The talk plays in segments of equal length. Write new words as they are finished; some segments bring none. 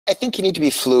I think you need to be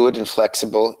fluid and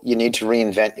flexible. You need to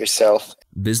reinvent yourself.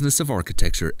 Business of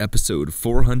Architecture, episode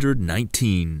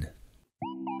 419.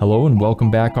 Hello and welcome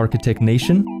back, Architect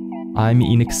Nation. I'm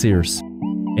Enoch Sears,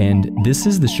 and this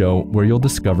is the show where you'll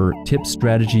discover tips,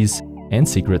 strategies, and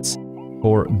secrets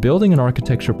for building an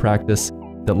architecture practice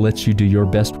that lets you do your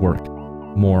best work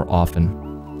more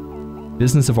often.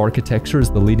 Business of Architecture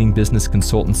is the leading business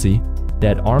consultancy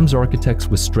that arms architects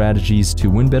with strategies to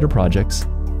win better projects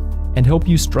and help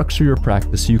you structure your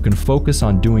practice so you can focus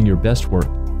on doing your best work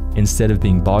instead of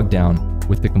being bogged down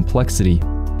with the complexity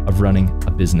of running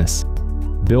a business.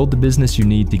 Build the business you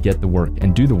need to get the work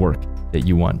and do the work that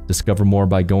you want. Discover more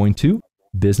by going to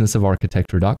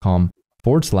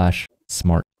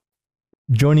businessofarchitecture.com/smart.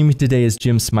 Joining me today is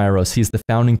James Smiros. He's the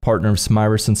founding partner of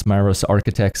Smiros and Smiros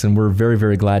Architects, and we're very,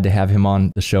 very glad to have him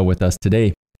on the show with us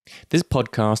today. This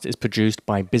podcast is produced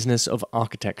by Business of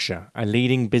Architecture, a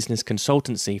leading business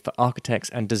consultancy for architects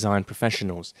and design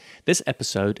professionals. This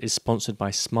episode is sponsored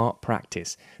by Smart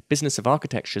Practice, Business of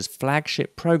Architecture's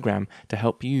flagship program to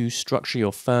help you structure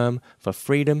your firm for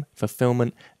freedom,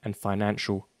 fulfillment, and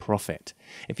financial profit.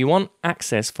 If you want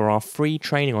access for our free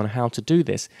training on how to do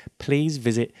this, please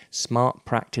visit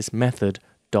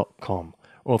smartpracticemethod.com.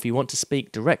 Or if you want to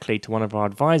speak directly to one of our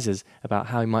advisors about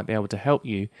how he might be able to help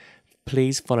you,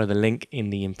 please follow the link in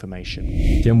the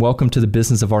information. Jim, welcome to the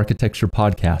Business of Architecture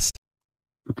podcast.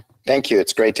 Thank you.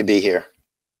 It's great to be here.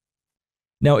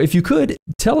 Now, if you could,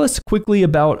 tell us quickly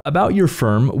about your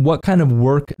firm, what kind of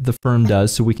work the firm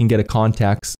does so we can get a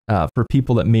context for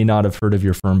people that may not have heard of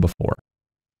your firm before.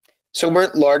 So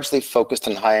we're largely focused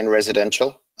on high-end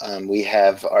residential. We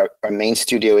have our main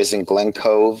studio is in Glen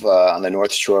Cove on the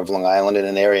North Shore of Long Island in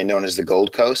an area known as the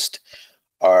Gold Coast.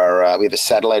 We have a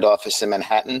satellite office in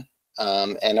Manhattan.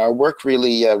 And our work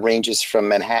really ranges from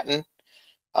Manhattan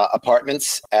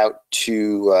apartments out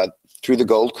to through the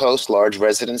Gold Coast, large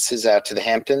residences out to the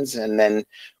Hamptons. And then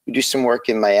we do some work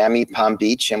in Miami, Palm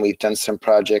Beach, and we've done some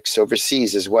projects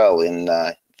overseas as well in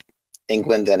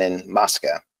England and in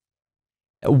Moscow.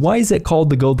 Why is it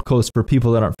called the Gold Coast for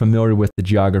people that aren't familiar with the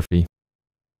geography?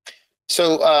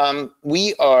 So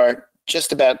we are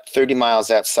just about 30 miles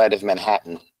outside of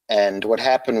Manhattan. And what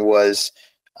happened was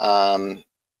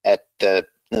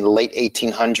in the late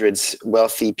 1800s,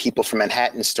 wealthy people from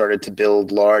Manhattan started to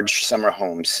build large summer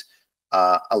homes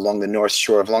along the North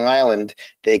Shore of Long Island.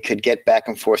 They could get back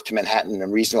and forth to Manhattan in a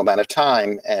reasonable amount of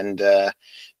time, and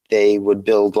they would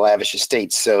build lavish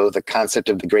estates. So the concept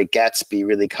of the Great Gatsby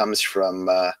really comes from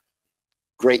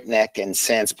Great Neck and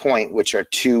Sands Point, which are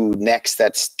two necks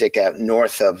that stick out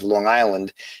north of Long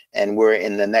Island, and we're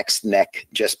in the next neck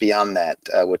just beyond that,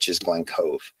 which is Glen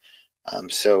Cove.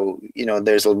 So,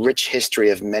 there's a rich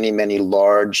history of many, many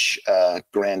large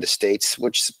grand estates,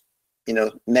 which,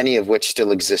 many of which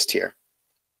still exist here.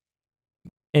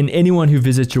 And anyone who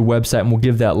visits your website, and we'll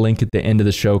give that link at the end of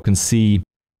the show, can see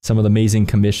some of the amazing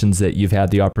commissions that you've had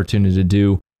the opportunity to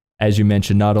do, as you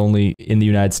mentioned, not only in the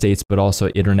United States, but also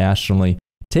internationally.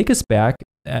 Take us back.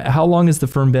 How long has the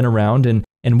firm been around, and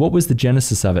what was the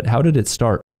genesis of it? How did it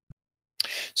start?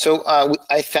 So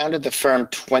I founded the firm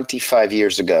 25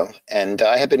 years ago, and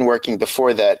I had been working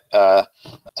before that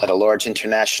at a large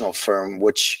international firm,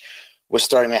 which was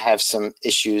starting to have some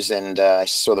issues, and I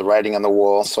saw the writing on the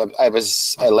wall. So I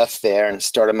left there and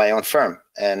started my own firm.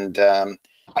 And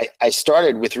I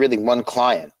started with really one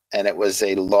client, and it was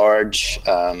a large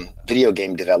video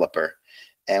game developer.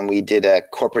 And we did a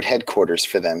corporate headquarters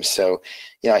for them. So,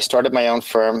 I started my own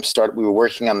firm. We were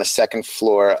working on the second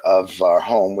floor of our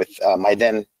home with my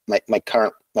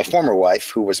former wife,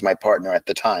 who was my partner at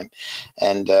the time.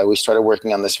 And we started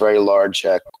working on this very large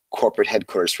corporate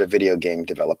headquarters for a video game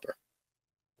developer.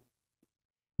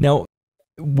 Now,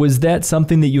 was that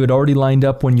something that you had already lined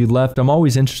up when you left? I'm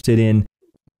always interested in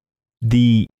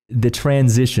the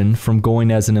transition from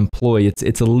going as an employee.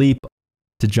 It's a leap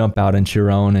to jump out into your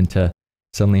own and to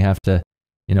suddenly have to,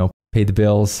 pay the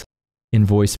bills,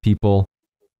 invoice people.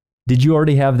 Did you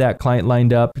already have that client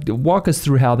lined up? Walk us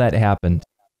through how that happened.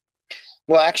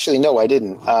 Well, actually, no, I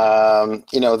didn't.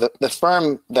 The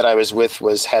firm that I was with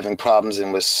was having problems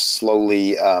and was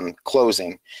slowly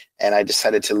closing. And I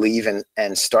decided to leave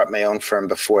and start my own firm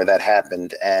before that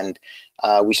happened. And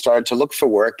we started to look for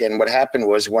work. And what happened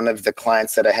was one of the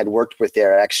clients that I had worked with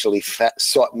there actually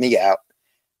sought me out.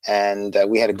 And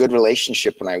we had a good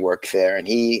relationship when I worked there. And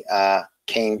he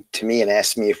came to me and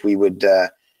asked me if we would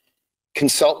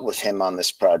consult with him on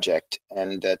this project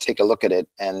and take a look at it.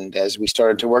 And as we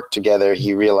started to work together,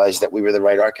 he realized that we were the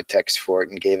right architects for it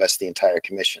and gave us the entire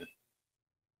commission.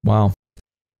 Wow.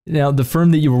 Now, the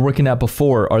firm that you were working at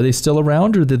before, are they still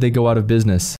around or did they go out of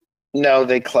business? No,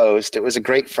 they closed. It was a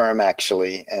great firm,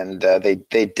 actually, and they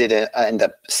did end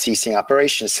up ceasing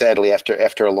operations, sadly,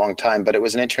 after a long time. But it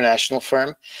was an international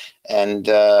firm, and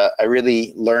I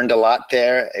really learned a lot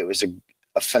there. It was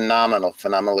a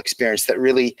phenomenal experience that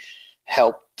really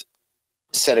helped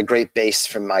set a great base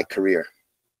for my career.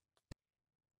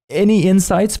 Any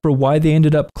insights for why they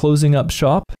ended up closing up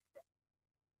shop?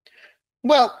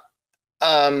 Well,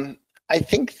 I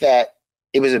think that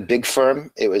it was a big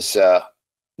firm. It was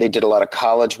they did a lot of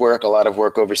college work, a lot of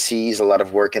work overseas, a lot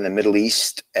of work in the Middle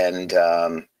East, and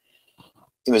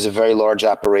it was a very large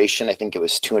operation. I think it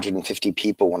was 250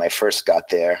 people when I first got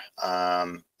there,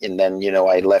 and then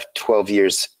I left 12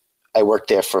 years. I worked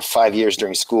there for 5 years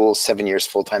during school, 7 years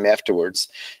full time afterwards,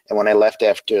 and when I left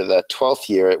after the 12th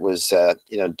year, it was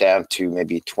down to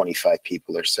maybe 25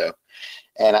 people or so.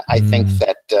 And I think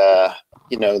that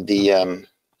the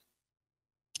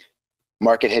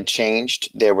market had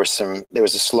changed. There was a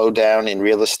slowdown in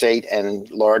real estate, and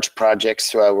large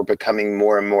projects were becoming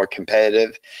more and more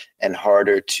competitive and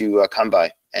harder to come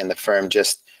by. And the firm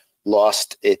just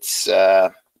lost its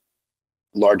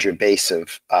larger base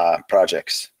of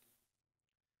projects.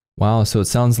 Wow. So it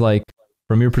sounds like,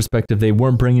 from your perspective, they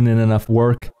weren't bringing in enough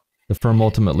work. The firm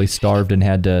ultimately starved and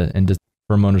the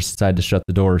firm owners decided to shut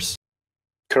the doors.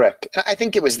 Correct. I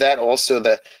think it was that also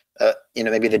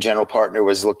maybe the general partner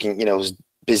was was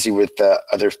busy with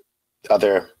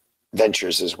other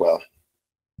ventures as well.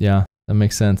 Yeah, that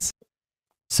makes sense.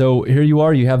 So here you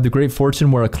are, you have the great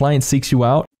fortune where a client seeks you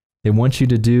out. They want you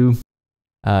to do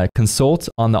consult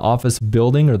on the office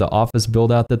building or the office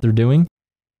build out that they're doing.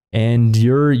 And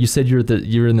you said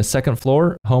you're in the second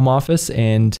floor home office,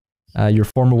 and your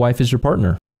former wife is your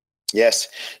partner. Yes.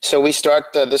 So we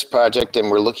start this project, and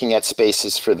we're looking at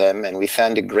spaces for them, and we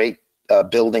found a great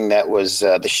building that was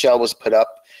the shell was put up,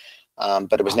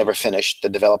 but it was never finished. The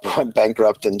developer went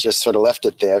bankrupt and just sort of left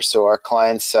it there. So our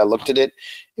clients looked at it.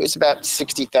 It was about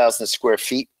 60,000 square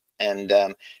feet, and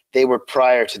they were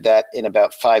prior to that in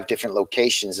about 5 different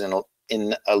locations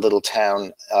in a little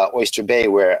town, Oyster Bay,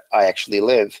 where I actually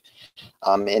live,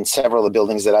 in several of the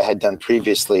buildings that I had done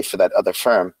previously for that other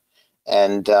firm.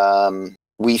 And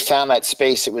we found that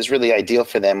space. It was really ideal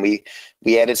for them. We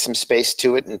added some space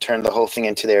to it and turned the whole thing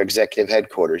into their executive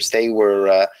headquarters. They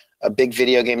were a big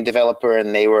video game developer,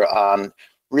 and they were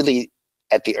really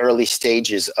at the early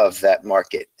stages of that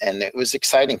market. And it was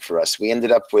exciting for us. We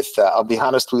ended up with, I'll be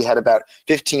honest, we had about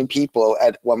 15 people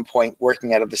at one point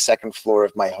working out of the second floor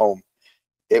of my home.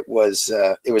 It was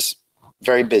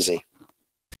very busy.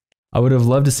 I would have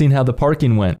loved to seen how the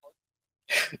parking went.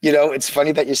 It's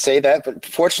funny that you say that, but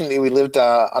fortunately we lived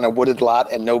on a wooded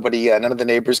lot, and none of the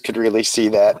neighbors could really see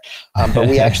that. But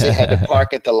we actually had to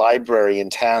park at the library in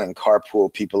town and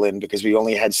carpool people in because we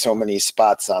only had so many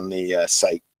spots on the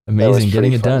site. Amazing,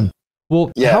 getting it done.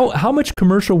 Well, yeah. How much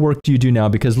commercial work do you do now?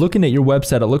 Because looking at your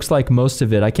website, it looks like most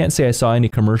of it, I can't say I saw any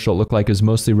commercial. It looked like it was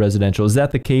mostly residential. Is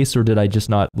that the case, or did I just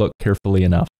not look carefully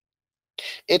enough?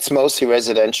 It's mostly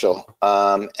residential.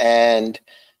 And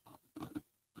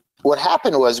what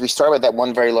happened was we started with that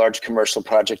one very large commercial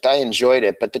project. I enjoyed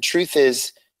it, but the truth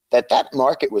is that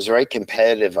market was very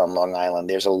competitive on Long Island.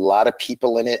 There's a lot of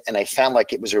people in it, and I found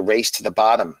like it was a race to the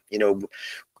bottom.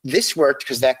 This worked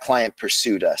because that client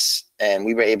pursued us, and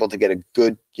we were able to get a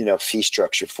good, fee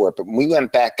structure for it. But when we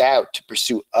went back out to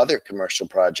pursue other commercial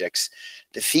projects,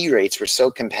 the fee rates were so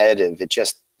competitive.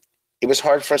 It was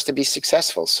hard for us to be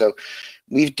successful. So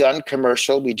we've done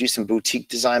commercial, we do some boutique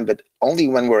design, but only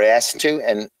when we're asked to,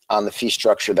 and on the fee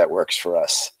structure that works for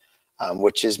us,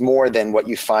 which is more than what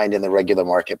you find in the regular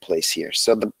marketplace here.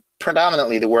 So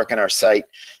predominantly the work on our site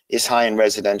is high-end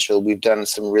residential. We've done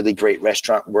some really great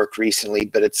restaurant work recently,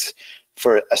 but it's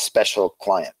for a special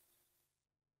client.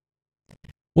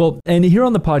 Well, and here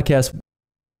on the podcast,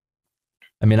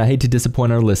 I mean, I hate to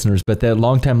disappoint our listeners, but the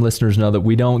longtime listeners know that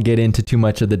we don't get into too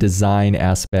much of the design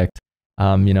aspect.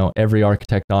 Every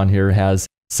architect on here has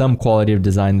some quality of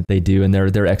design that they do, and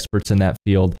they're experts in that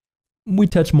field. We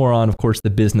touch more on, of course, the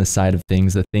business side of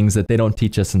things, the things that they don't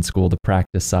teach us in school, the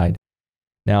practice side.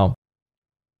 Now,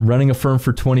 running a firm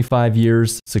for 25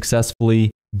 years,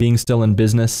 successfully being still in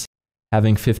business,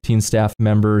 having 15 staff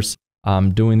members,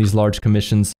 doing these large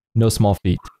commissions, no small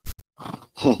feat.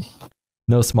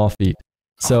 No small feat.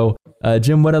 So,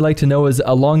 Jim, what I'd like to know is,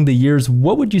 along the years,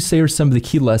 what would you say are some of the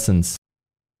key lessons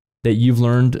that you've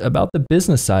learned about the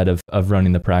business side of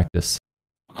running the practice?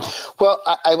 Well,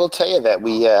 I will tell you that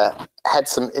we had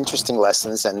some interesting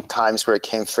lessons and times where it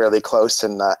came fairly close,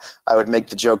 and I would make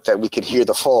the joke that we could hear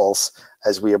the falls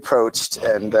as we approached.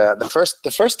 And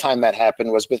the first time that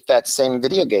happened was with that same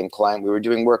video game client. We were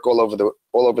doing work all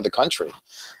over the country,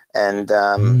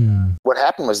 and what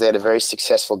happened was they had a very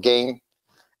successful game,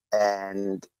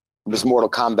 and it was Mortal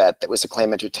Kombat that was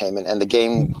Acclaim Entertainment, and the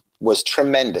game was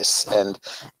tremendous, and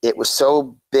it was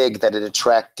so big that it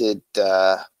attracted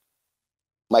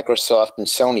Microsoft and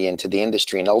Sony into the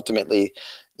industry, and ultimately,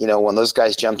 when those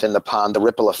guys jumped in the pond, the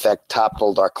ripple effect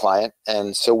toppled our client,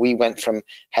 and so we went from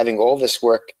having all this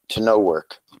work to no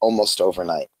work almost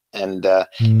overnight. And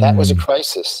that was a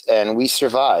crisis, and we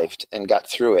survived and got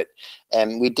through it.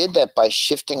 And we did that by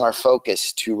shifting our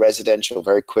focus to residential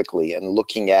very quickly and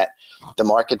looking at the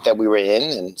market that we were in,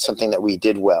 and something that we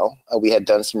did well. We had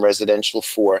done some residential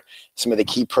for some of the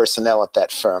key personnel at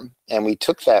that firm, and we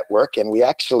took that work and we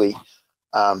actually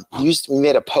we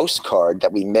made a postcard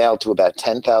that we mailed to about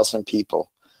 10,000 people.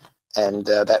 And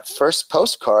that first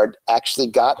postcard actually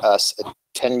got us a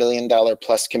 $10 million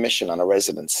plus commission on a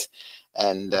residence.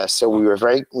 And so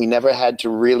we never had to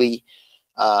really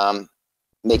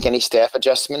make any staff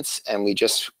adjustments, and we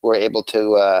just were able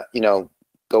to,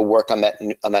 go work on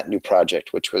that new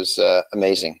project, which was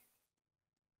amazing.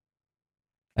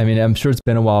 I mean, I'm sure it's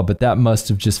been a while, but that must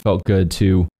have just felt good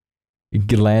to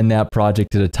land that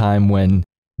project at a time when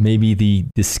maybe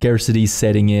the scarcity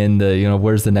setting in,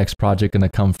 where's the next project going to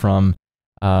come from?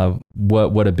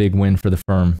 What a big win for the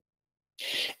firm.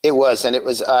 It was, and it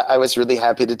was. I was really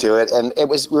happy to do it, and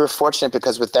we were fortunate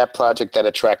because with that project, that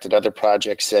attracted other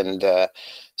projects, and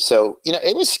so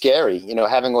it was scary.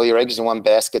 Having all your eggs in one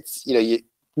basket.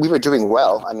 We were doing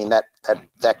well. I mean,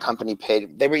 that company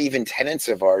paid. They were even tenants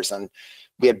of ours, and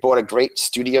we had bought a great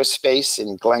studio space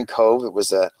in Glen Cove. It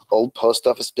was an old post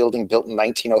office building built in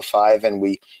 1905, and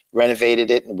we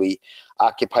renovated it, and we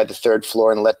occupied the third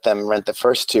floor and let them rent the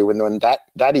first two. And when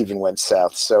that even went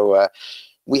south, so.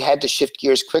 We had to shift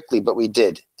gears quickly, but we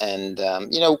did. And,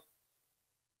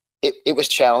 it was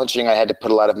challenging. I had to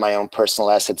put a lot of my own personal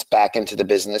assets back into the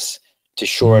business to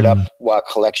shore it up while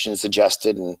collections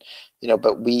adjusted. And,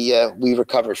 but we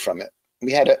recovered from it.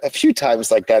 We had a few times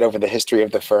like that over the history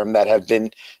of the firm that have been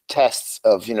tests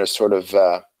of, sort of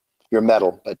your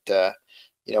mettle. But,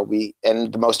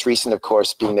 and the most recent, of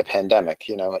course, being the pandemic,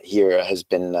 here has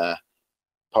been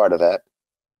part of that.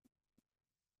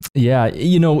 Yeah.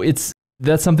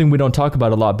 That's something we don't talk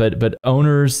about a lot, but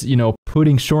owners,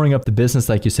 shoring up the business,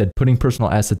 like you said, putting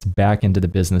personal assets back into the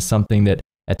business, something that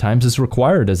at times is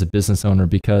required as a business owner,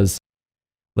 because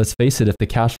let's face it, if the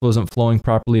cash flow isn't flowing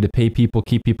properly to pay people,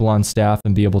 keep people on staff,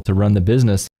 and be able to run the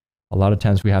business, a lot of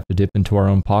times we have to dip into our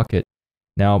own pocket.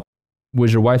 Now,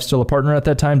 was your wife still a partner at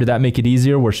that time? Did that make it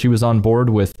easier where she was on board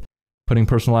with putting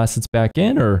personal assets back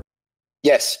in, or?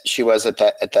 Yes, she was at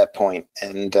that point.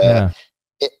 And, yeah.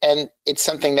 And it's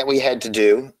something that we had to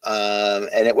do,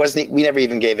 and it wasn't. We never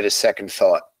even gave it a second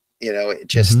thought. It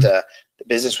just the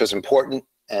business was important,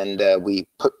 and we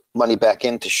put money back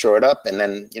in to shore it up, and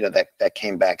then that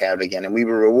came back out again, and we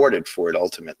were rewarded for it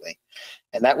ultimately.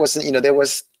 And that wasn't. There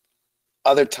was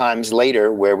other times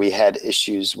later where we had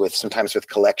issues sometimes with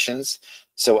collections.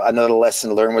 So another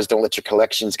lesson learned was don't let your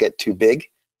collections get too big.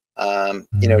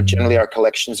 Generally our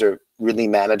collections are really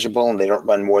manageable, and they don't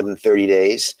run more than 30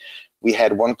 days. We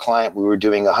had one client we were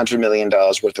doing $100 million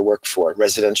worth of work for,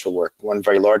 residential work, one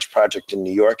very large project in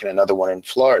New York and another one in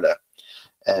Florida.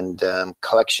 And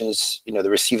collections, the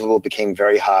receivable became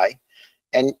very high.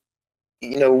 And,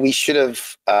 we should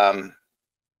have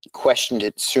questioned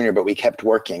it sooner, but we kept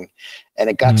working. And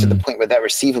it got to the point where that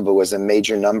receivable was a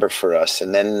major number for us.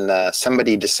 And then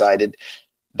somebody decided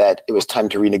that it was time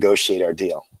to renegotiate our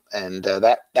deal. And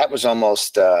that was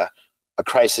almost a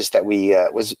crisis that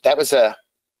was a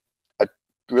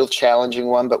real challenging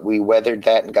one, but we weathered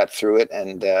that and got through it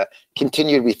and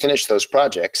continued. We finished those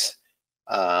projects,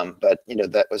 but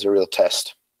that was a real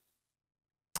test.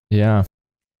 Yeah.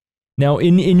 Now,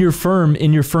 in your firm,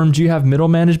 do you have middle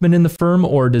management in the firm,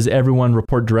 or does everyone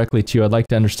report directly to you? I'd like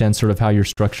to understand sort of how your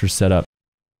structure's set up.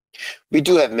 We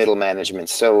do have middle management.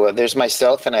 So there's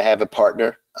myself, and I have a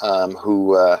partner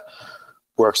who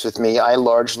works with me. I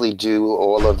largely do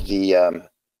all of the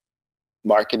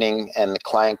marketing and the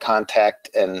client contact,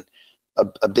 and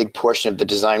a big portion of the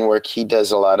design work. He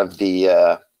does a lot of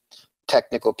the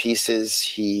technical pieces.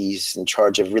 He's in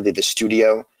charge of really the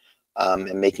studio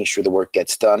and making sure the work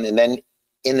gets done. And then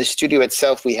in the studio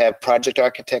itself, we have project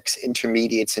architects,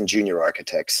 intermediates, and junior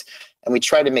architects. And we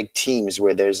try to make teams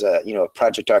where there's a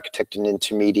project architect, an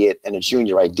intermediate, and a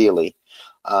junior ideally.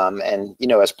 And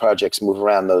as projects move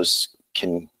around,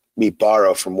 we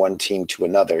borrow from one team to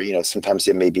another. Sometimes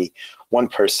there may be one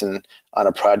person on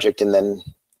a project, and then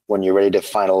when you're ready to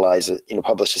finalize it,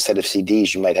 publish a set of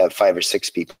CDs, you might have 5 or 6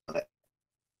 people on it.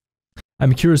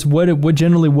 I'm curious, what do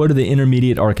the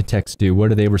intermediate architects do?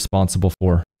 What are they responsible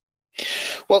for?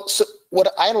 Well, so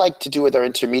what I like to do with our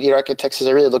intermediate architects is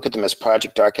I really look at them as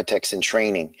project architects in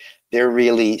training. They're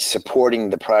really supporting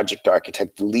the project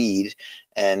architect, the lead.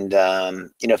 And,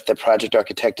 if the project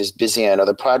architect is busy on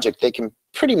another project, they can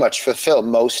pretty much fulfill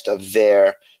most of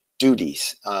their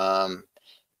duties.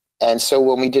 And so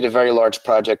when we did a very large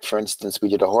project, for instance, we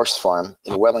did a horse farm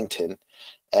in Wellington,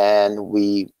 and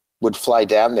we would fly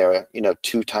down there,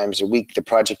 2 times a week. The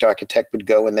project architect would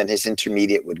go, and then his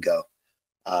intermediate would go,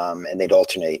 and they'd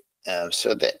alternate.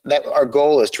 So that our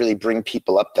goal is to really bring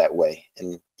people up that way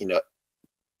and,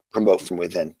 promote from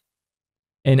within.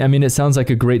 And I mean, it sounds like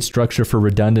a great structure for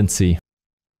redundancy.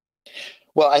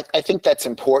 Well, I think that's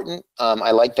important.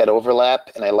 I like that overlap.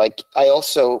 And it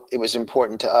was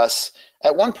important to us.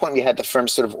 At one point, we had the firm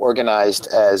sort of organized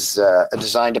as a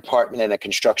design department and a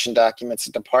construction documents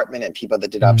department and people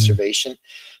that did observation.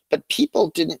 But people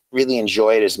didn't really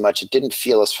enjoy it as much. It didn't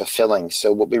feel as fulfilling.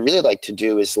 So what we really like to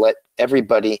do is let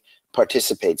everybody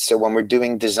participate. So when we're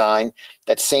doing design,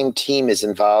 that same team is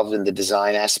involved in the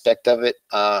design aspect of it.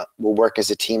 We'll work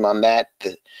as a team on that.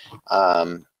 The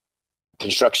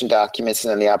construction documents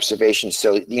and then the observation.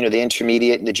 So, the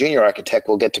intermediate and the junior architect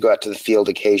will get to go out to the field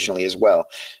occasionally as well.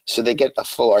 So they get a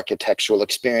full architectural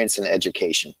experience and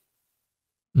education.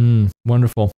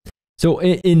 Wonderful. So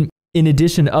in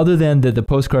addition, other than the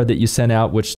postcard that you sent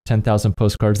out, which 10,000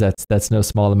 postcards, that's no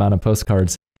small amount of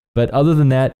postcards. But other than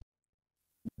that,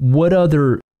 what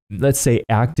other, let's say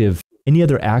any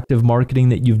other active marketing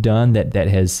that you've done that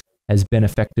has been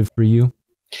effective for you?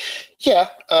 Yeah,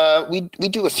 we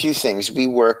do a few things. We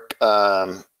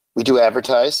do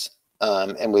advertise,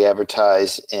 and we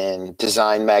advertise in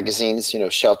design magazines,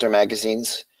 shelter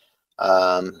magazines.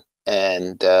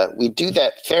 And we do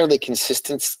that fairly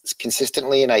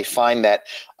consistently. And I find that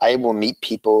I will meet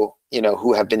people,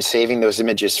 who have been saving those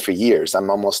images for years. I'm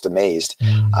almost amazed.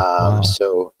 Wow.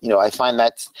 So, I find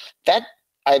that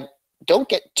I don't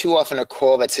get too often a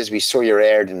call that says we saw your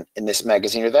ad in this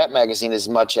magazine or that magazine, as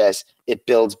much as it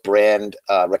builds brand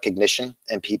recognition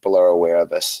and people are aware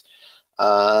of us.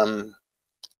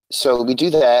 So we do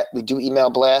that. We do email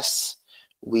blasts.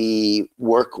 We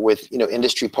work with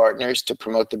industry partners to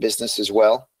promote the business as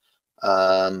well.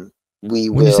 When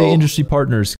you say industry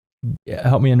partners,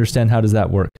 help me understand, how does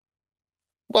that work?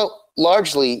 Well,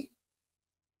 largely,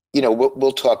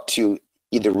 we'll talk to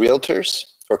either realtors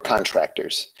or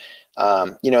contractors.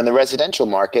 In the residential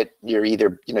market, you're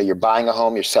either, you're buying a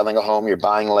home, you're selling a home, you're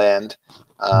buying land,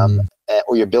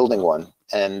 or you're building one.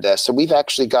 And so we've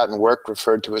actually gotten work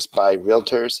referred to us by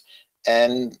realtors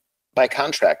and by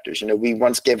contractors. We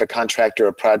once gave a contractor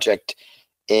a project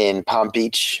in Palm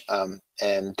Beach,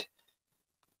 and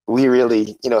we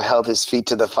really, held his feet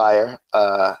to the fire.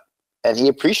 And he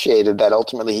appreciated that.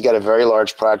 Ultimately, he got a very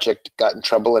large project, got in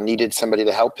trouble, and needed somebody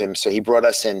to help him. So he brought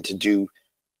us in to do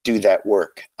that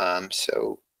work.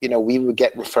 So, we would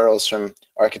get referrals from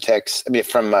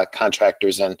from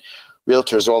contractors and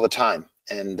realtors all the time.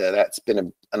 And that's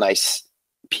been a nice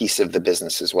piece of the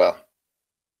business as well.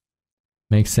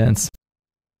 Makes sense.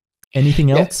 Anything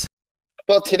else?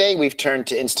 Well, today we've turned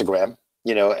to Instagram.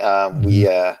 We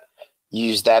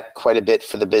use that quite a bit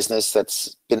for the business.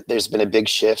 There's been a big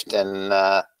shift,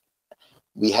 and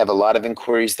we have a lot of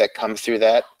inquiries that come through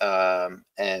that.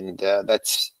 And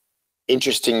that's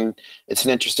interesting. It's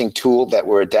an interesting tool that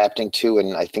we're adapting to,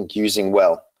 and I think using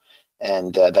well.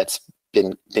 And that's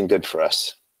been good for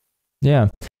us. Yeah.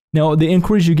 Now, the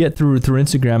inquiries you get through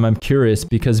Instagram, I'm curious,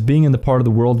 because being in the part of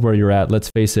the world where you're at, let's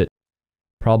face it,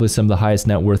 probably some of the highest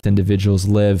net worth individuals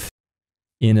live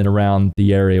in and around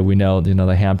the area. We know,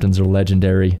 the Hamptons are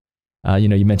legendary.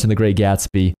 You mentioned the Great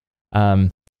Gatsby.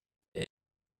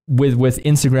 With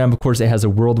Instagram, of course, it has a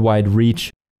worldwide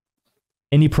reach.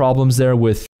 Any problems there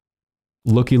with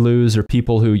looky-loos or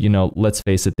people who, let's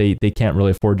face it, they can't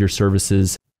really afford your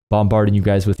services, bombarding you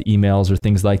guys with emails or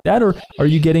things like that? Or are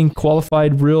you getting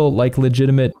qualified, real,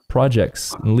 legitimate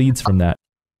projects and leads from that?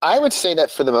 I would say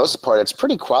that for the most part, it's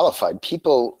pretty qualified.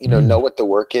 People, know what the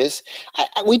work is.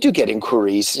 We do get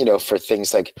inquiries, for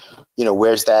things like,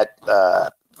 where's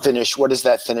that finish? What is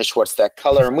that finish? What's that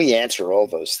color? And we answer all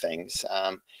those things.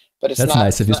 But that's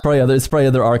nice. It's probably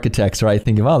other architects, right?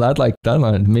 Thinking, well,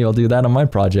 maybe I'll do that on my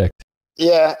project.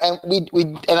 Yeah, and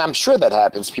and I'm sure that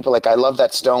happens. People I love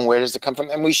that stone. Where does it come from?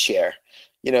 And we share.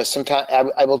 Sometimes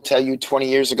I will tell you, 20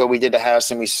 years ago, we did a house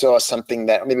and we saw something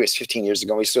that, maybe it was 15 years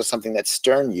ago, we saw something that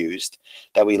Stern used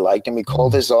that we liked, and we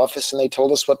called his office and they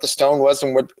told us what the stone was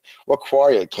and what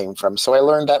quarry it came from. So I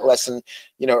learned that lesson,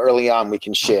 early on. We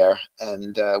can share,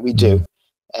 and we do.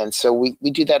 And so we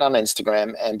do that on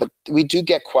Instagram, but we do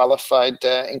get qualified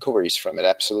inquiries from it.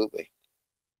 Absolutely.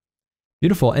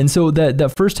 Beautiful. And so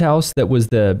that first house that was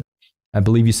the I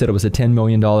believe you said it was a $10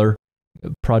 million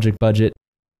project budget.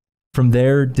 From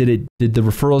there, did the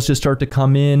referrals just start to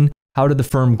come in? How did the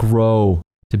firm grow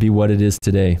to be what it is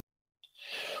today?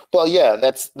 Well, yeah,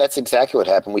 that's exactly what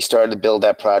happened. We started to build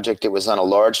that project. It was on a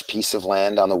large piece of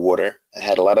land on the water. It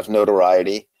had a lot of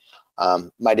notoriety.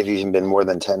 Might have even been more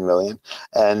than 10 million.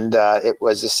 And it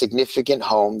was a significant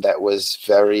home that was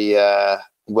very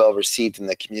well received in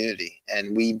the community.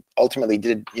 And we ultimately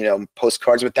did,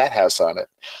 postcards with that house on it.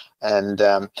 And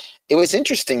it was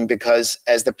interesting because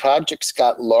as the projects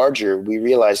got larger, we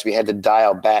realized we had to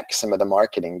dial back some of the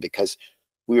marketing because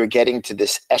we were getting to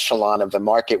this echelon of the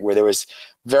market where it was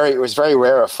very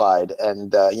rarefied.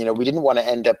 And, we didn't want to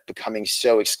end up becoming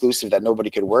so exclusive that nobody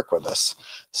could work with us.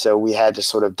 So we had to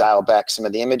sort of dial back some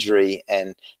of the imagery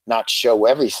and not show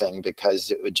everything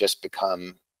because it would just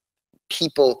become,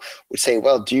 people would say,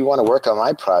 well, do you want to work on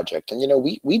my project? And,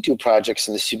 we do projects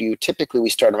in the studio. Typically, we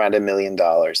start around $1 million.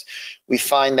 We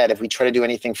find that if we try to do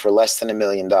anything for less than $1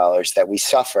 million, that we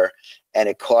suffer and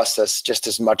it costs us just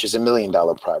as much as $1 million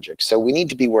project. So we need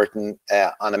to be working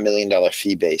on $1 million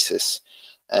fee basis.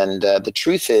 And the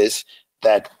truth is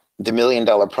that the $1 million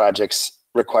projects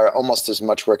require almost as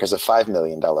much work as a $5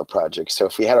 million project. So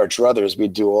if we had our druthers,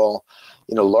 we'd do all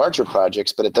larger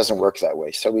projects, but it doesn't work that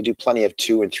way. So we do plenty of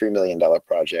 $2 and $3 million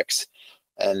projects.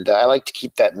 And I like to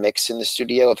keep that mix in the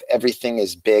studio. If everything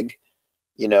is big,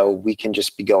 we can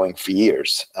just be going for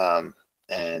years.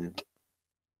 And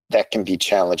that can be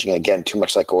challenging. Again, too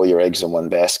much like all your eggs in one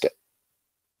basket.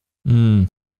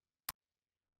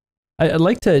 I'd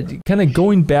like to kind of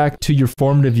going back to your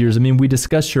formative years. I mean, we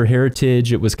discussed your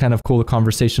heritage. It was kind of cool, the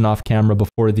conversation off camera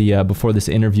before before this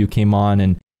interview came on.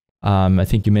 And I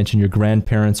think you mentioned your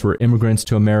grandparents were immigrants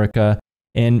to America.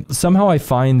 And somehow I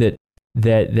find that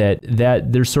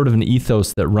there's sort of an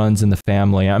ethos that runs in the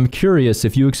family. I'm curious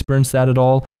if you experienced that at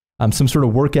all, some sort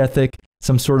of work ethic,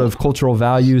 some sort of cultural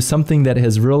values, something that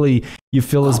has really, you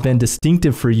feel has been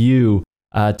distinctive for you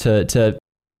to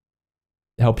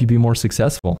help you be more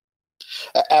successful.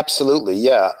 Absolutely.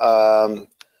 Yeah.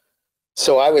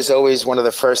 So I was always one of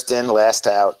the first in, last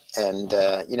out. And,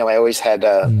 I always had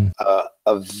a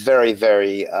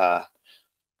very, I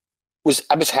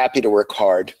was happy to work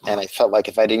hard. And I felt like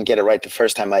if I didn't get it right the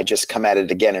first time, I'd just come at it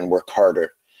again and work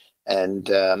harder. And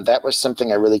that was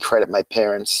something I really credit my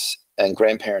parents and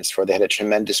grandparents for. They had a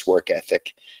tremendous work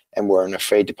ethic and weren't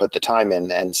afraid to put the time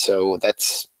in. And so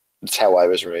that's how I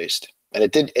was raised. And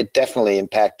it definitely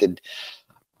impacted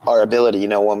our ability.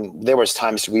 When there was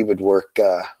times we would work,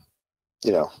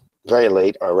 very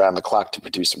late or around the clock to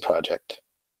produce a project.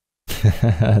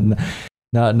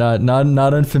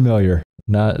 not unfamiliar,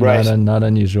 not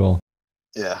unusual.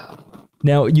 Yeah.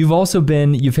 Now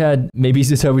you've had, maybe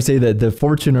this is how we say that, the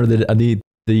fortune or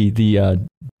the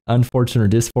unfortunate or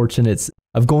disfortunate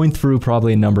of going through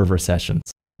probably a number of recessions.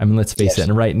 I mean, let's face it.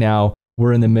 And right now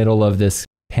we're in the middle of this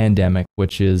pandemic,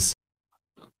 which is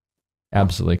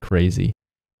absolutely crazy.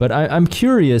 But I'm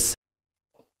curious,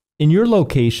 in your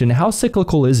location, how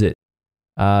cyclical is it,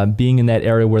 being in that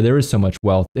area where there is so much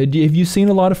wealth? Have you seen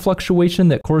a lot of fluctuation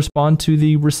that correspond to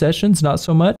the recessions? Not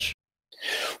so much?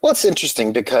 Well, it's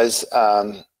interesting because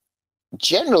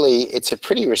generally it's a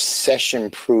pretty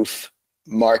recession-proof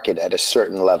market at a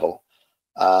certain level.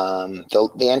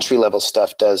 The entry-level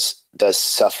stuff does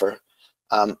suffer.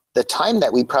 The time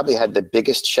that we probably had the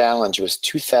biggest challenge was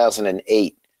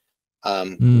 2008.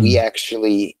 We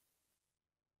actually,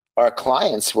 our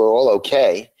clients were all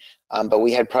okay, but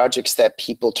we had projects that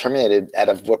people terminated out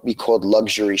of what we called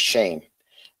luxury shame,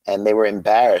 and they were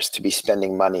embarrassed to be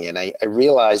spending money. And I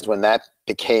realized when that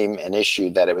became an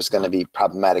issue that it was going to be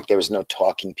problematic. There was no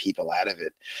talking people out of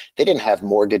it. They didn't have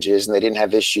mortgages and they didn't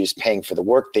have issues paying for the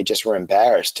work. They just were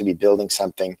embarrassed to be building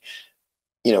something,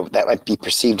 that might be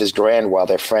perceived as grand while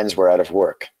their friends were out of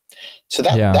work. So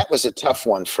that was a tough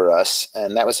one for us,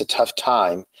 and that was a tough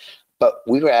time. But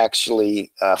we were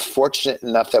actually fortunate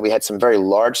enough that we had some very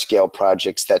large-scale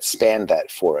projects that spanned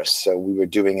that for us. So we were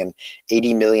doing an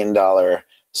 $80 million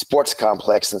sports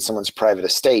complex in someone's private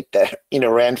estate that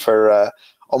ran for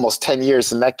almost 10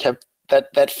 years, and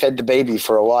that fed the baby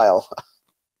for a while.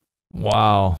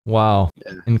 Wow! Yeah.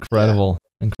 Incredible.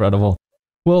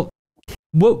 Well,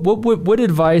 what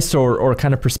advice or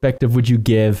kind of perspective would you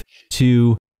give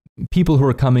to people who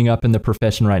are coming up in the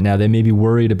profession right now? They may be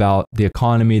worried about the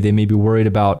economy. They may be worried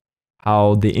about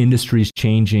how the industry is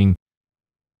changing.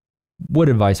 What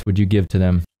advice would you give to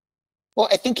them? Well,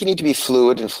 I think you need to be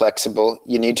fluid and flexible.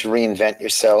 You need to reinvent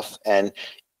yourself. And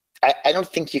I don't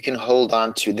think you can hold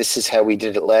on to, this is how we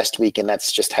did it last week and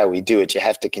that's just how we do it. You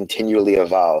have to continually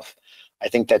evolve. I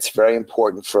think that's very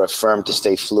important for a firm to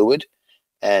stay fluid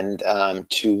and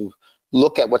to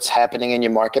look at what's happening in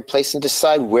your marketplace and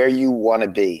decide where you want to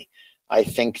be. I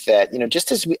think that,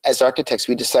 just as architects,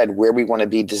 we decide where we want to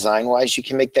be design-wise, you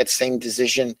can make that same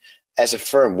decision as a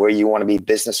firm where you want to be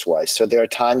business-wise. So there are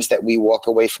times that we walk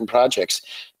away from projects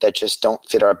that just don't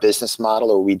fit our business model,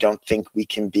 or we don't think we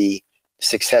can be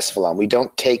successful on. We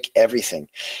don't take everything.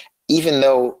 Even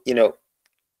though,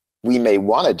 we may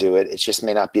want to do it, it just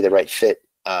may not be the right fit.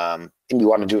 And we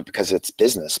want to do it because it's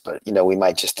business, but we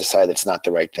might just decide it's not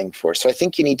the right thing for us. So I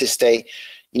think you need to stay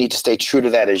true to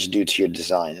that as you do to your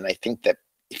design. And I think that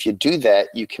if you do that,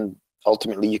 you can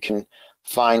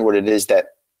find what it is that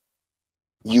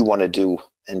you want to do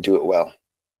and do it well.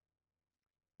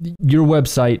 Your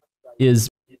website is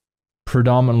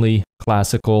predominantly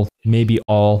classical, maybe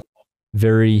all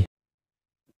very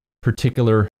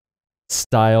particular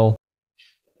style.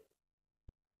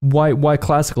 Why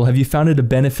classical? Have you found it a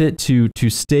benefit to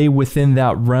stay within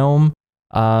that realm?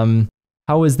 How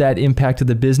has that impacted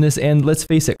the business? And let's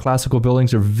face it, classical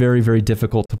buildings are very, very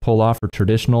difficult to pull off, or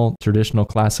traditional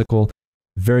classical,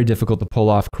 very difficult to pull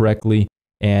off correctly.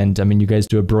 And I mean, you guys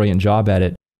do a brilliant job at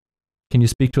it. Can you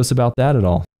speak to us about that at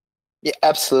all? Yeah,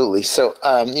 absolutely. So,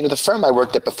 the firm I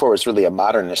worked at before was really a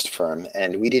modernist firm,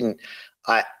 and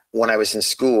when I was in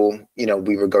school,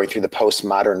 we were going through the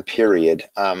postmodern period.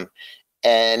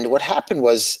 And what happened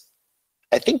was,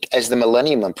 I think as the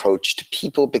millennium approached,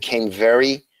 people became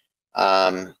very,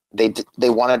 they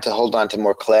wanted to hold on to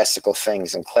more classical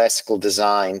things, and classical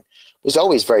design was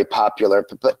always very popular,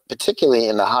 but particularly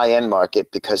in the high-end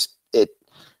market, because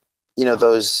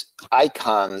those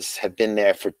icons have been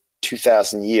there for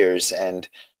 2,000 years, and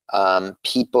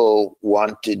people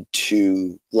wanted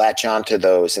to latch onto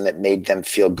those, and it made them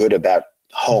feel good about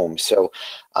home. So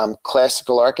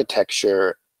classical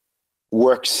architecture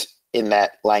works in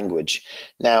that language.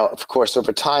 Now, of course,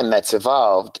 over time that's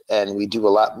evolved, and we do a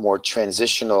lot more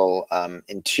transitional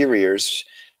interiors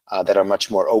that are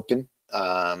much more open.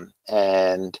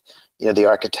 And the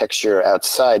architecture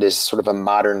outside is sort of a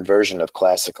modern version of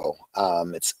classical.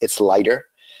 It's lighter,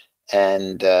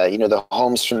 and the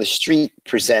homes from the street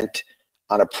present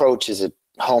on approach as a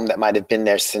home that might have been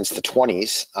there since the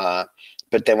 20s.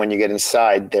 But then when you get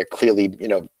inside, they're clearly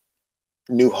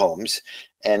new homes.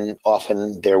 And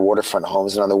often they're waterfront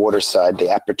homes, and on the water side, the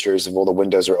apertures of all the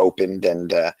windows are opened,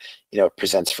 and it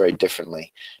presents very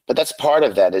differently. But that's part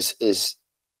of that is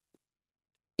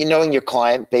knowing your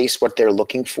client base, what they're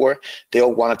looking for. They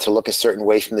all want it to look a certain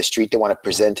way from the street. They want to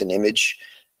present an image,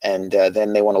 and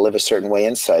then they want to live a certain way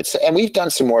inside. So, and we've done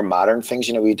some more modern things.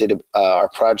 We did our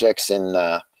projects in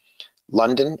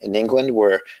London, in England,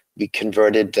 where we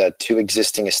converted 2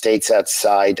 existing estates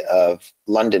outside of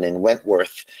London in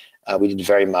Wentworth. We did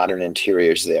very modern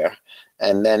interiors there.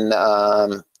 And then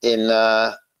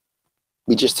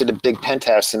we just did a big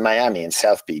penthouse in Miami, in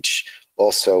South Beach,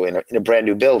 also in a brand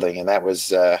new building. And that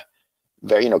was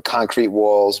very, concrete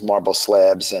walls, marble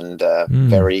slabs, and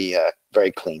very,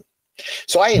 very clean.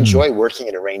 So I enjoy working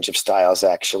in a range of styles,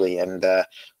 actually. And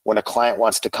when a client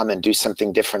wants to come and do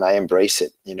something different, I embrace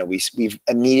it. We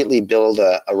immediately build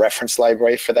a reference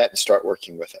library for that and start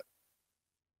working with it.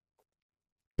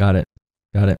 Got it.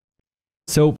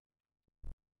 So,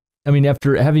 I mean,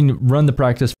 after having run the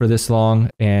practice for this long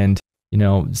and,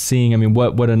 seeing,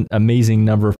 what an amazing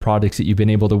number of projects that you've been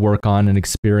able to work on and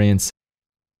experience,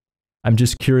 I'm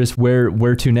just curious,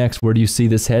 where to next? Where do you see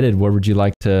this headed? Where would you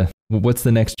like to, what's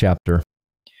the next chapter?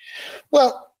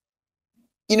 Well,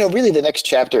 really the next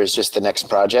chapter is just the next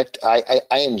project. I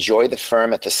enjoy the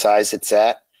firm at the size it's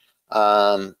at.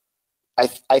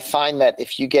 I find that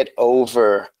if you get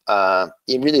over,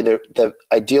 really the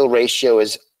ideal ratio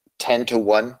is 10 to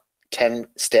 1, 10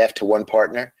 staff to 1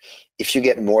 partner. If you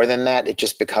get more than that, it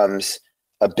just becomes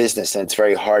a business, and it's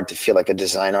very hard to feel like a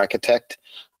design architect.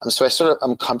 So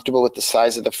I'm comfortable with the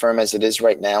size of the firm as it is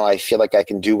right now. I feel like I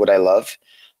can do what I love.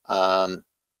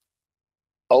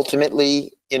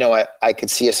 Ultimately, I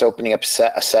could see us opening up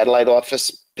a satellite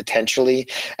office potentially.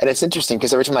 And it's interesting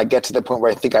because every time I get to the point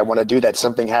where I think I want to do that,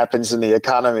 something happens in the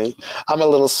economy. I'm a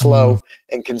little slow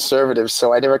and conservative,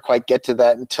 so I never quite get to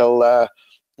that until,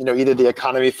 either the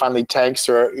economy finally tanks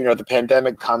or, the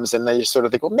pandemic comes, and then you sort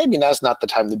of think, well, maybe now's not the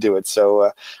time to do it.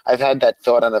 So I've had that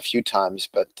thought on a few times,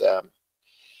 but,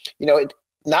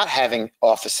 not having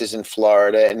offices in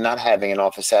Florida and not having an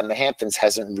office out in the Hamptons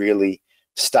hasn't really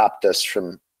stopped us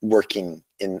from working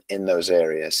in those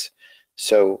areas.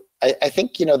 So I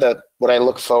think, what I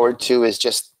look forward to is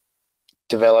just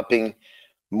developing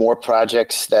more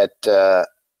projects that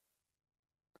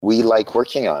we like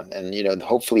working on. And,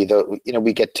 hopefully,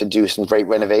 we get to do some great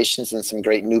renovations and some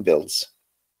great new builds.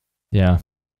 Yeah.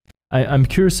 I'm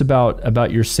curious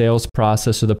about your sales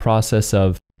process or the process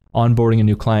of onboarding a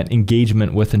new client,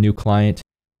 engagement with a new client.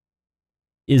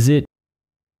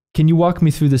 Can you walk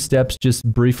me through the steps just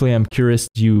briefly? I'm curious,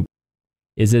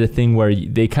 is it a thing where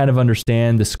they kind of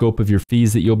understand the scope of your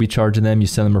fees that you'll be charging them? You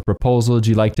send them a proposal. Do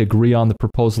you like to agree on the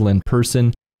proposal in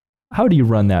person? How do you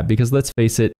run that? Because let's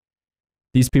face it,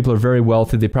 these people are very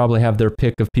wealthy. They probably have their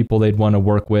pick of people they'd want to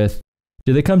work with.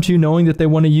 Do they come to you knowing that they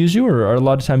want to use you, or are a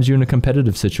lot of times you're in a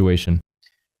competitive situation?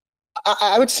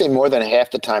 I would say more than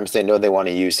half the times they know they want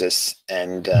to use us,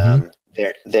 and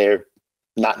they're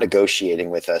not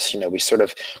negotiating with us.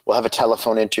 We'll have a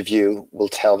telephone interview. We'll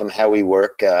tell them how we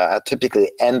work. I'll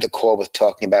typically end the call with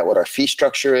talking about what our fee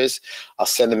structure is. I'll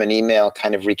send them an email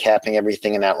kind of recapping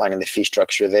everything and outlining the fee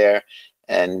structure there.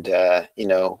 And,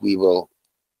 we will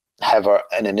have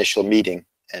an initial meeting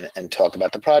and talk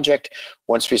about the project.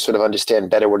 Once we sort of understand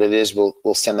better what it is,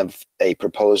 we'll send them a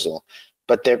proposal.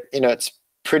 But it's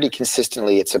pretty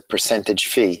consistently, it's a percentage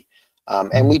fee.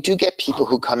 And we do get people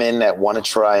who come in that want to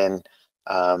try and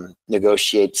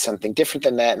negotiate something different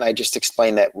than that. And I just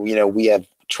explain that, we have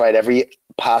tried every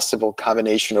possible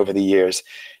combination over the years.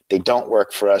 They don't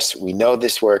work for us. We know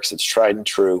this works. It's tried and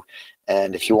true.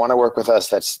 And if you want to work with us,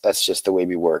 that's just the way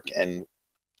we work. And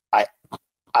I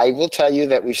will tell you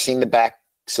that we've seen the backs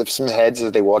of some heads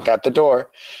as they walk out the door.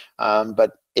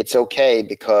 But it's okay,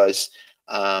 because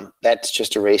that's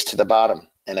just a race to the bottom.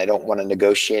 And I don't want to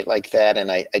negotiate like that.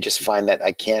 And I just find that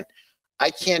I can't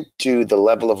do the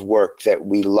level of work that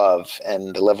we love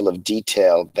and the level of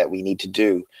detail that we need to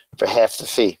do for half the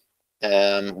fee.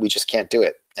 We just can't do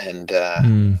it.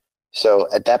 And so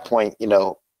at that point,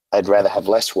 I'd rather have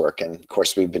less work. And of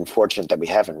course, we've been fortunate that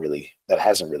that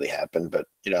hasn't really happened, but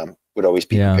would always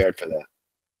be prepared for that.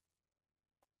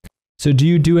 So do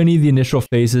you do any of the initial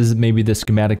phases, maybe the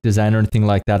schematic design or anything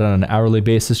like that, on an hourly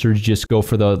basis, or do you just go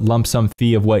for the lump sum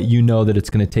fee of what you know that it's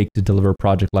going to take to deliver a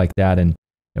project like that, and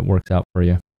it works out for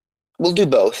you? We'll do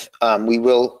both. We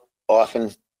will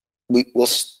often,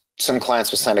 some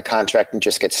clients will sign a contract and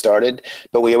just get started,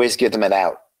 but we always give them an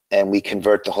out, and we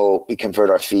convert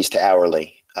our fees to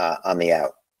hourly on the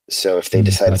out. So if they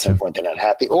decide at some point they're not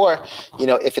happy, or,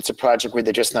 if it's a project where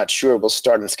they're just not sure, we'll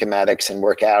start in schematics and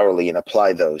work hourly and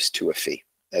apply those to a fee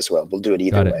as well. We'll do it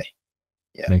either way.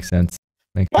 Yeah. Makes sense.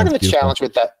 Part of the challenge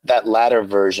with that latter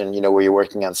version, where you're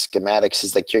working on schematics,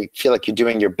 is like you feel like you're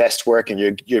doing your best work and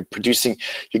you're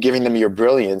giving them your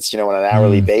brilliance, on an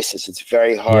hourly basis. It's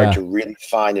very hard to really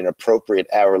find an appropriate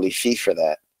hourly fee for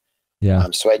that. Yeah.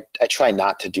 So I try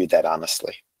not to do that,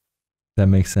 honestly. That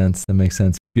makes sense.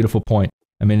 Beautiful point.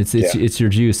 I mean, it's your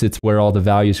juice. It's where all the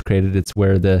value is created. It's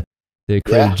where the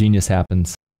creative genius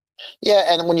happens.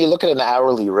 Yeah, and when you look at an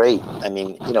hourly rate, I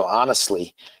mean,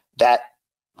 honestly, that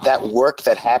work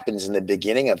that happens in the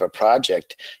beginning of a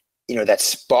project, that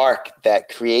spark that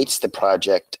creates the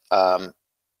project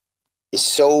is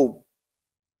so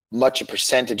much a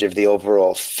percentage of the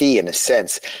overall fee, in a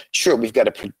sense. Sure, we've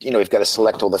got to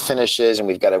select all the finishes and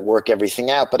we've got to work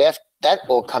everything out, but that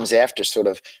all comes after sort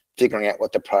of figuring out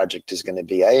what the project is going to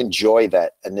be. I enjoy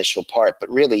that initial part, but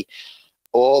really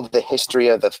all the history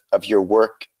of your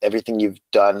work, everything you've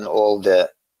done, all the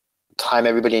time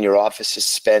everybody in your office has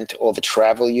spent, all the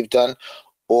travel you've done,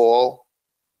 all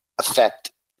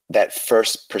affect that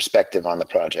first perspective on the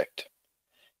project.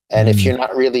 And if you're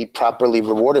not really properly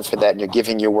rewarded for that and you're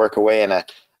giving your work away on an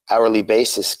hourly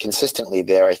basis consistently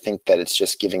there, I think that it's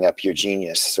just giving up your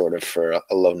genius sort of for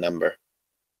a low number.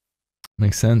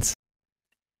 Makes sense.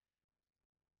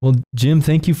 Well, Jim,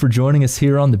 thank you for joining us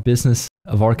here on the Business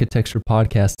of Architecture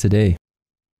podcast today.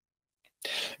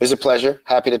 It was a pleasure.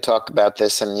 Happy to talk about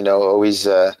this, and always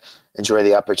enjoy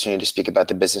the opportunity to speak about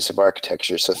the business of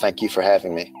architecture. So thank you for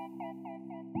having me.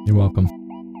 You're welcome.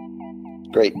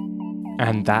 Great.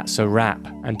 And that's a wrap.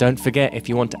 And don't forget, if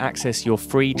you want to access your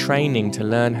free training to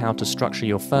learn how to structure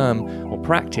your firm or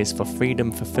practice for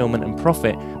freedom, fulfillment, and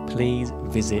profit, please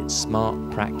visit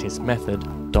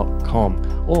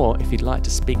smartpracticemethod.com. Or if you'd like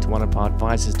to speak to one of our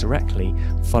advisors directly,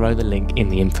 follow the link in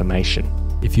the information.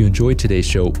 If you enjoyed today's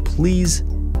show, please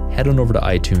head on over to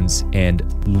iTunes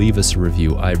and leave us a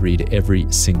review. I read every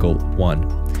single one.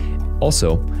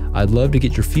 Also, I'd love to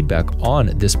get your feedback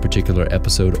on this particular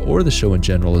episode or the show in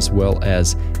general, as well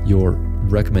as your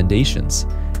recommendations.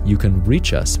 You can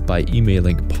reach us by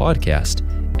emailing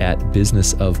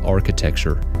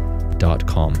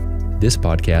podcast@businessofarchitecture.com. This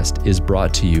podcast is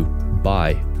brought to you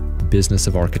by Business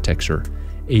of Architecture,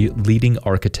 a leading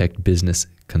architect business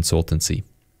consultancy.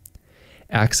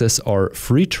 Access our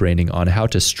free training on how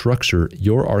to structure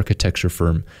your architecture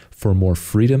firm for more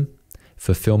freedom,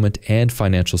 fulfillment, and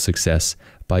financial success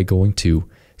by going to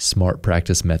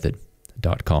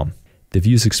smartpracticemethod.com. The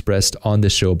views expressed on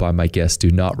this show by my guests do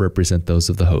not represent those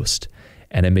of the host,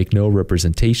 and I make no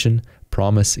representation,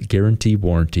 promise, guarantee,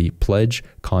 warranty, pledge,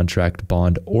 contract,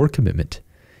 bond, or commitment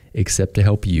except to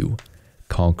help you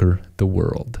conquer the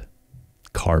world.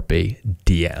 Carpe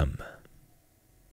diem.